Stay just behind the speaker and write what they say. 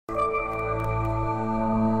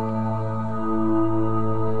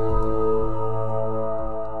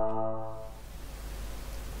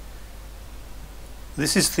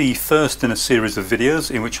This is the first in a series of videos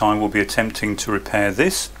in which I will be attempting to repair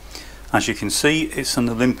this. As you can see, it's an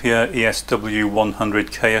Olympia ESW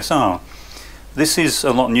 100-KSR. This is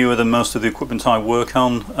a lot newer than most of the equipment I work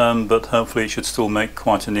on, but hopefully it should still make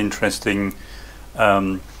quite an interesting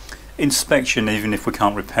inspection even if we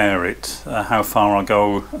can't repair it. How far I'll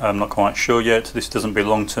go, I'm not quite sure yet. This doesn't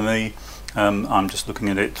belong to me. I'm just looking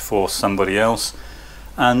at it for somebody else.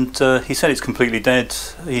 And he said it's completely dead.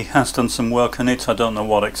 He has done some work on it. I don't know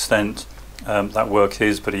what extent that work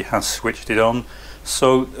is, but he has switched it on.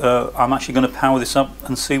 So I'm actually going to power this up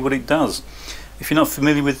and see what it does. If you're not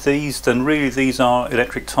familiar with these, then really these are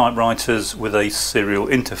electric typewriters with a serial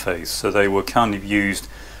interface. So they were kind of used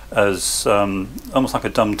as almost like a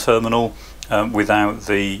dumb terminal without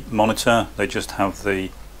the monitor. They just have the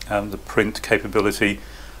print capability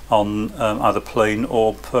on either plain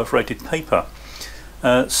or perforated paper.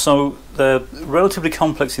 So they're relatively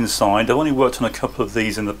complex inside. I've only worked on a couple of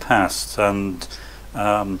these in the past, and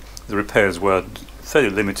the repairs were fairly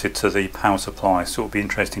limited to the power supply, so it'll be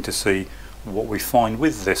interesting to see what we find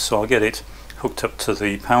with this. So I'll get it hooked up to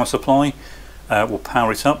the power supply, we'll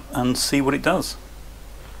power it up and see what it does.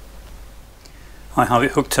 I have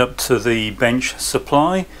it hooked up to the bench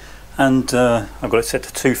supply, and I've got it set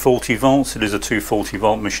to 240 volts. It is a 240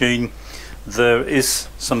 volt machine. There is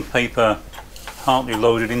some paper partly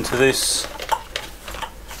loaded into this.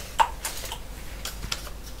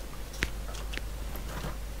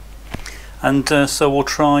 And so we'll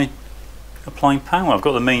try applying power. I've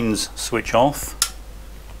got the mains switch off.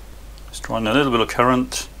 Just trying a little bit of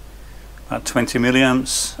current, about 20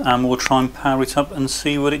 milliamps, and we'll try and power it up and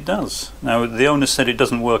see what it does. Now the owner said it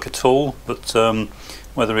doesn't work at all, but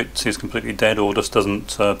whether it is completely dead or just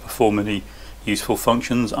doesn't perform any useful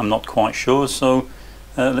functions, I'm not quite sure. So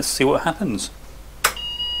let's see what happens.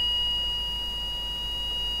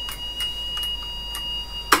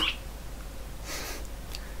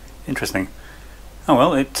 Interesting. Oh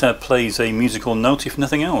well, it plays a musical note if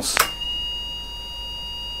nothing else.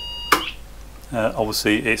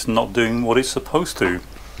 Obviously it's not doing what it's supposed to.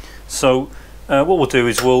 So what we'll do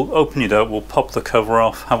is we'll open it up, we'll pop the cover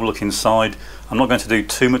off, have a look inside. I'm not going to do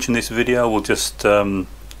too much in this video. We'll just have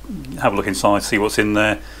a look inside, see what's in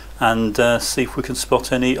there, and see if we can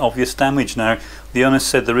spot any obvious damage. Now the owner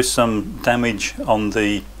said there is some damage on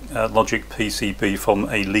the logic PCB from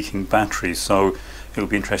a leaking battery, so it'll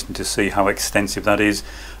be interesting to see how extensive that is.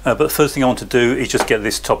 But the first thing I want to do is just get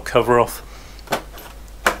this top cover off.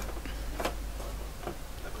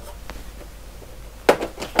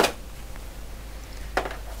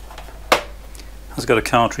 It's got a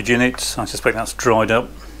cartridge in it. I suspect that's dried up.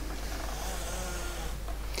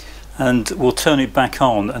 And we'll turn it back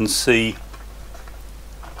on and see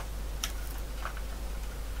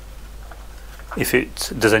if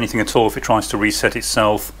it does anything at all, if it tries to reset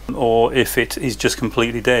itself, or if it is just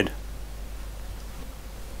completely dead.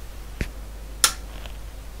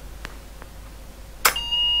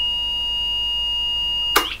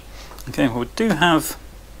 Okay, well, we do have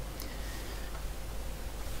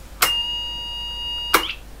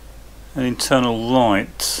an internal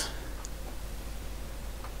light.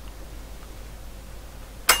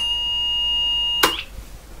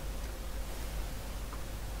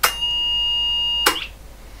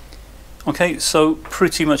 Okay, so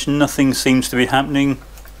pretty much nothing seems to be happening.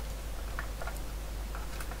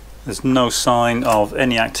 There's no sign of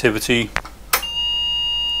any activity.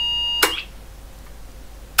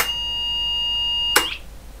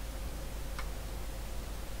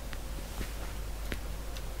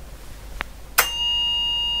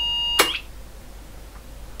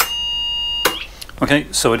 Okay,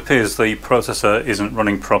 so it appears the processor isn't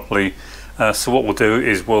running properly. So what we'll do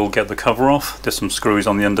is we'll get the cover off. There's some screws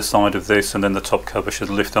on the underside of this, and then the top cover should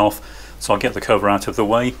lift off. So I'll get the cover out of the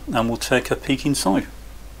way and we'll take a peek inside.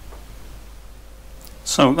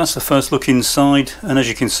 So that's the first look inside, and as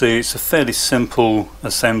you can see it's a fairly simple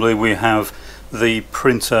assembly. We have the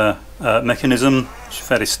printer mechanism, which is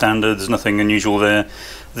fairly standard, there's nothing unusual there.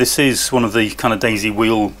 This is one of the kind of daisy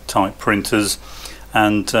wheel type printers,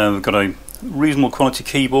 and we've got a reasonable quality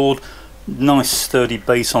keyboard. Nice sturdy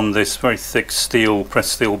base on this, very thick steel,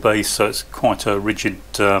 pressed steel base, so it's quite a rigid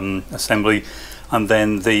assembly. And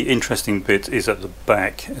then the interesting bit is at the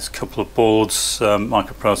back. There's a couple of boards,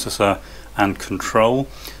 microprocessor and control.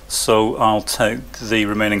 So I'll take the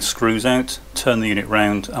remaining screws out, turn the unit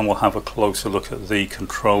round, and we'll have a closer look at the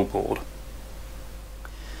control board.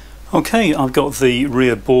 Okay, I've got the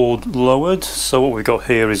rear board lowered. So what we've got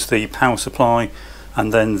here is the power supply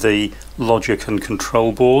and then the logic and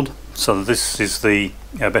control board. So this is the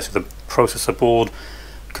basically the processor board,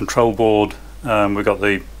 control board, We've got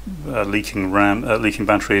the leaking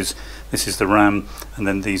batteries. This is the RAM, and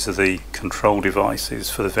then these are the control devices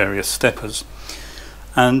for the various steppers.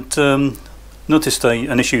 And noticed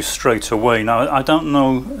an issue straight away. Now I don't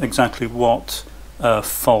know exactly what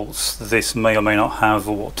faults this may or may not have,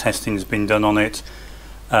 or what testing has been done on it,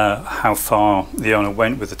 how far the owner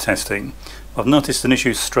went with the testing. I've noticed an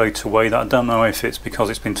issue straight away that I don't know if it's because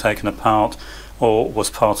it's been taken apart or was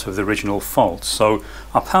part of the original fault. So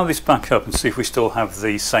I'll power this back up and see if we still have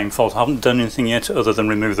the same fault. I haven't done anything yet other than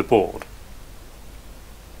remove the board.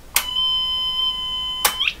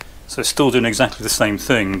 So it's still doing exactly the same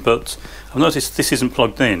thing, but I've noticed this isn't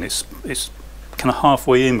plugged in. It's kind of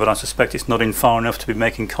halfway in, but I suspect it's not in far enough to be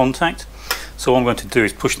making contact. So what I'm going to do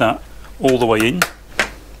is push that all the way in.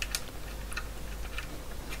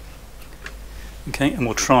 Okay, and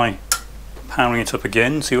we'll try powering it up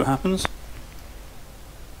again, see what happens.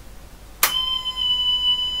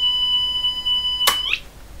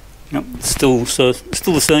 Yep, still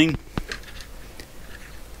the same.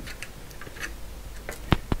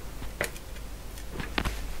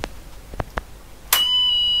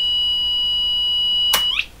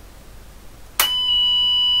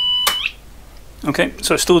 Okay,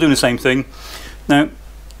 so it's still doing the same thing. Now,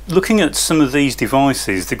 looking at some of these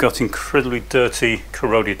devices, they've got incredibly dirty,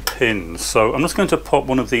 corroded pins. So I'm just going to pop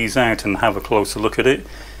one of these out and have a closer look at it.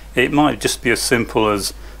 It might just be as simple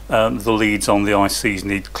as the leads on the ICs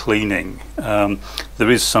need cleaning. There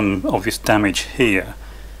is some obvious damage here,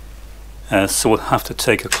 so we'll have to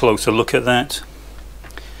take a closer look at that,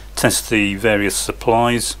 test the various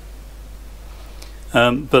supplies.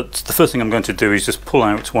 But the first thing I'm going to do is just pull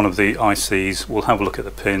out one of the ICs. We'll have a look at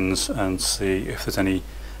the pins and see if there's any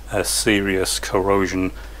serious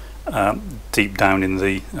corrosion deep down in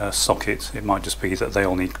the socket. It might just be that they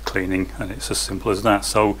all need cleaning, and it's as simple as that.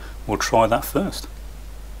 So we'll try that first.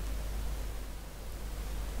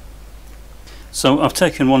 So I've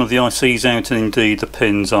taken one of the ICs out, and indeed the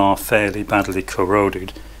pins are fairly badly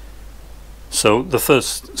corroded. So the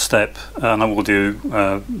first step, and I will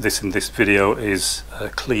do this in this video, is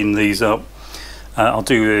clean these up. I'll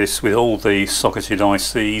do this with all the socketed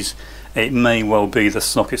ICs. It may well be the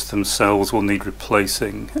sockets themselves will need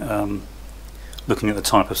replacing. Looking at the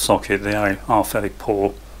type of socket, they are fairly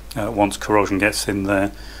poor once corrosion gets in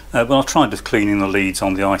there. But I'll try just cleaning the leads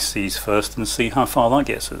on the ICs first and see how far that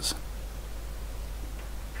gets us.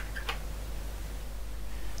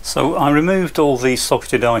 So I removed all the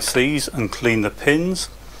socketed ICs and cleaned the pins,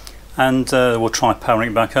 and we'll try powering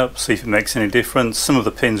it back up, see if it makes any difference. Some of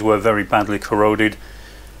the pins were very badly corroded.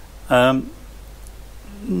 Not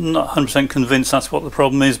 100% convinced that's what the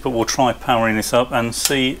problem is, but we'll try powering this up and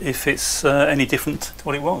see if it's any different to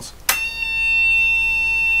what it was.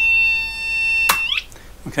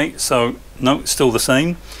 Okay, so no, it's still the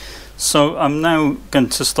same. So I'm now going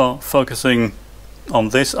to start focusing on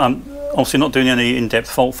this. I'm obviously not doing any in-depth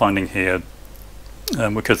fault finding here.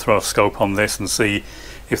 We could throw a scope on this and see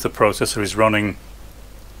if the processor is running,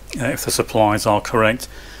 if the supplies are correct.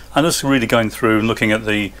 I'm just really going through and looking at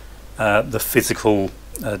the physical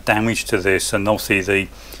damage to this, and obviously the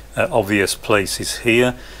obvious places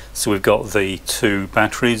here. So we've got the two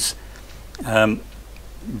batteries.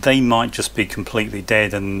 They might just be completely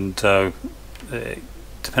dead, and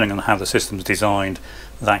depending on how the system's designed,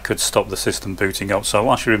 that could stop the system booting up. So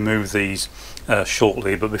I'll actually remove these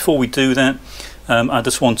shortly, but before we do that, I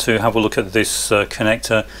just want to have a look at this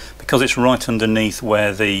connector, because it's right underneath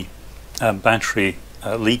where the battery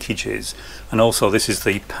leakage is, and also this is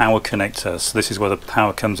the power connector, so this is where the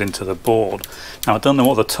power comes into the board. Now I don't know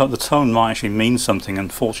what the tone might actually mean something.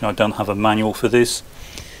 Unfortunately, I don't have a manual for this,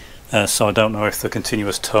 so I don't know if the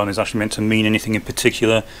continuous tone is actually meant to mean anything in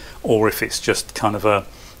particular, or if it's just kind of a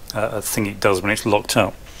thing it does when it's locked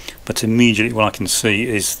up. But immediately what I can see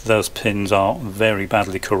is those pins are very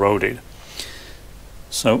badly corroded.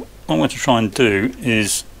 So what I'm going to try and do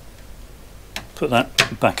is put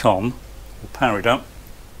that back on, we'll power it up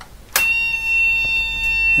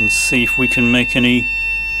and see if we can make any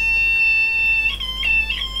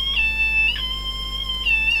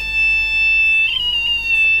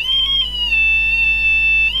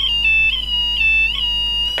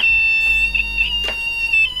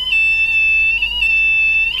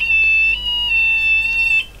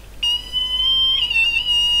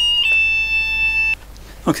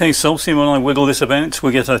Okay, so obviously when I wiggle this about,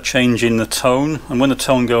 we get a change in the tone, and when the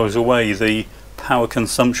tone goes away, the power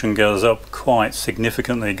consumption goes up quite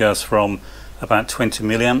significantly. It goes from about 20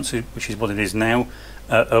 milliamps, which is what it is now,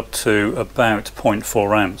 up to about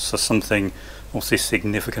 0.4 amps. So something obviously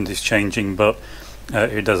significant is changing, but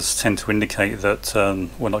it does tend to indicate that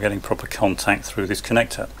we're not getting proper contact through this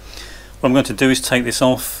connector. What I'm going to do is take this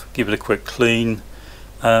off, give it a quick clean.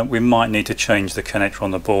 We might need to change the connector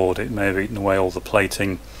on the board. It may have eaten away all the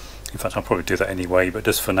plating. In fact, I'll probably do that anyway, but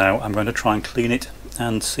just for now I'm going to try and clean it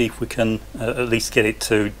and see if we can at least get it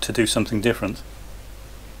to do something different.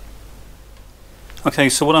 Okay,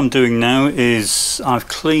 so what I'm doing now is I've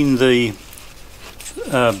cleaned the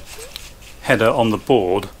header on the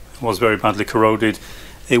board. It was very badly corroded.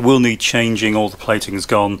 It will need changing, all the plating is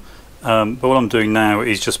gone. But what I'm doing now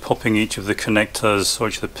is just popping each of the connectors or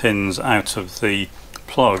each of the pins out of the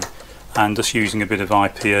plug and just using a bit of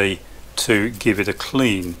IPA to give it a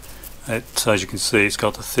clean. As you can see, it's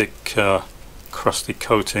got a thick crusty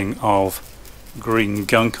coating of green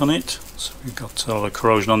gunk on it, so we've got a lot of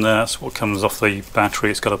corrosion on there. That's what comes off the battery.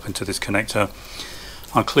 It's got up into this connector.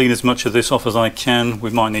 I'll clean as much of this off as I can. We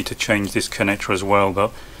might need to change this connector as well,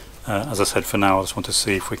 but as I said, for now I just want to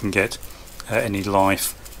see if we can get any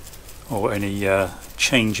life or any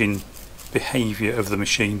change in behaviour of the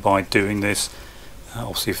machine by doing this.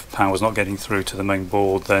 Obviously if power's not getting through to the main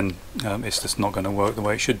board, then it's just not going to work the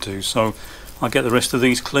way it should do. So I'll get the rest of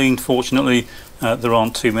these cleaned. Fortunately there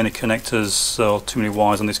aren't too many connectors or too many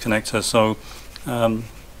wires on this connector, so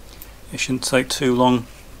it shouldn't take too long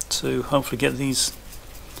to hopefully get these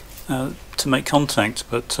to make contact,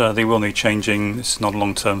 but they will need changing. It's not a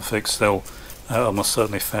long-term fix. They'll almost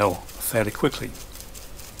certainly fail fairly quickly.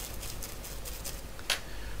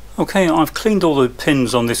 Okay, I've cleaned all the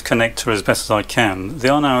pins on this connector as best as I can. They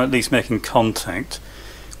are now at least making contact.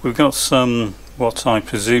 We've got some, what I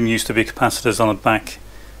presume used to be capacitors on the back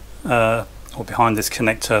or behind this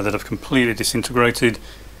connector that have completely disintegrated.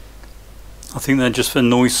 I think they're just for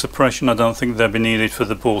noise suppression. I don't think they'll be needed for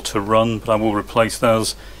the board to run, but I will replace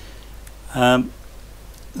those.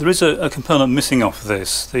 There is a component missing off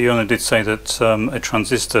this. The owner did say that a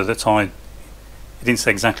transistor that he didn't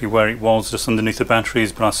say exactly where it was, just underneath the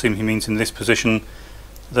batteries, but I assume he means in this position.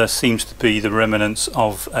 There seems to be the remnants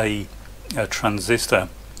of a transistor.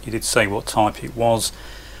 He did say what type it was,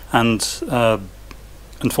 and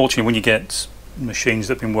unfortunately when you get machines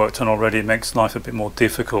that have been worked on already, it makes life a bit more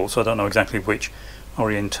difficult, so I don't know exactly which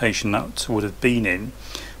orientation that would have been in.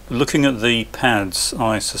 But looking at the pads,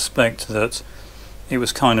 I suspect that it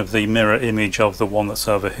was kind of the mirror image of the one that's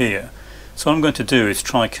over here. So what I'm going to do is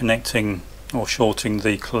try connecting or shorting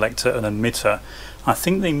the collector and emitter. I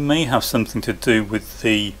think they may have something to do with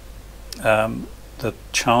the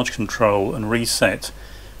charge control and reset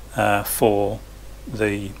for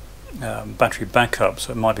the battery backup,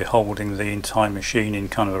 so it might be holding the entire machine in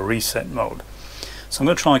kind of a reset mode. So I'm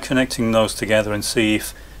going to try connecting those together and see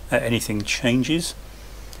if anything changes.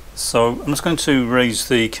 So I'm just going to raise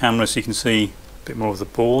the camera so you can see a bit more of the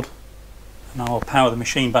board, and I'll power the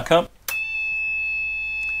machine back up.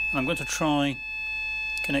 And I'm going to try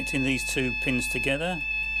connecting these two pins together.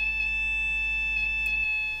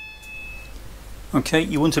 Okay,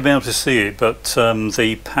 you wouldn't have been able to see it, but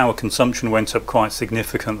the power consumption went up quite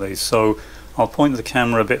significantly, so I'll point the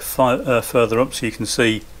camera a bit further up so you can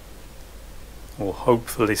see, or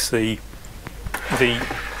hopefully see,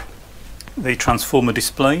 the transformer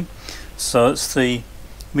display. So it's the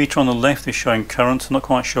meter on the left is showing current. I'm not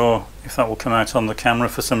quite sure if that will come out on the camera.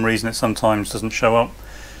 For some reason it sometimes doesn't show up.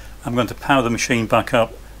 I'm going to power the machine back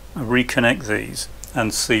up, reconnect these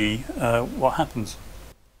and see what happens.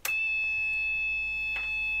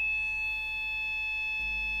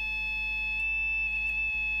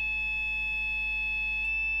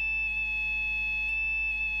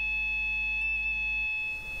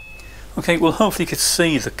 Okay, well hopefully you could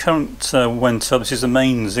see the current went up. This is the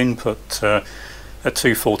mains input at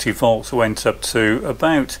 240 volts, went up to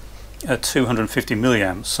about 250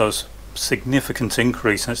 milliamps, so it's a significant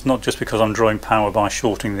increase, and it's not just because I'm drawing power by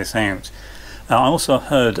shorting this out. I also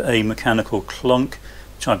heard a mechanical clunk,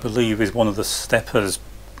 which I believe is one of the steppers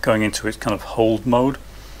going into its kind of hold mode,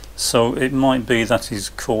 so it might be that is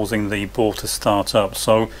causing the board to start up.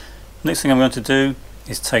 So next thing I'm going to do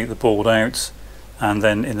is take the board out, and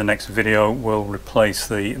then in the next video we'll replace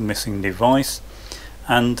the missing device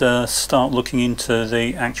and start looking into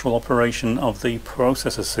the actual operation of the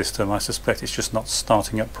processor system. I suspect it's just not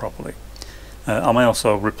starting up properly. I may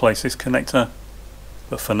also replace this connector,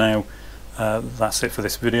 but for now that's it for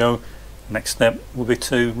this video. Next step will be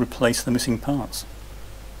to replace the missing parts.